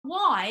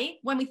why,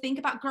 when we think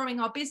about growing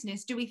our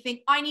business, do we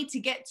think I need to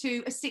get to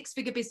a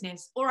 6-figure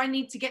business, or I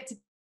need to get to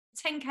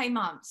 10K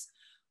months?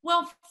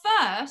 Well,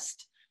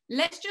 first,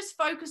 let's just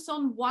focus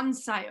on one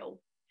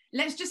sale.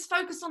 Let's just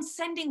focus on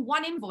sending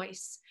one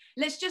invoice.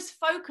 Let's just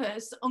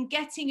focus on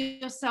getting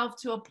yourself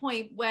to a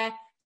point where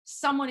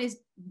someone is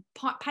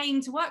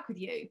paying to work with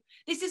you.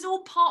 This is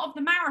all part of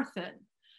the marathon.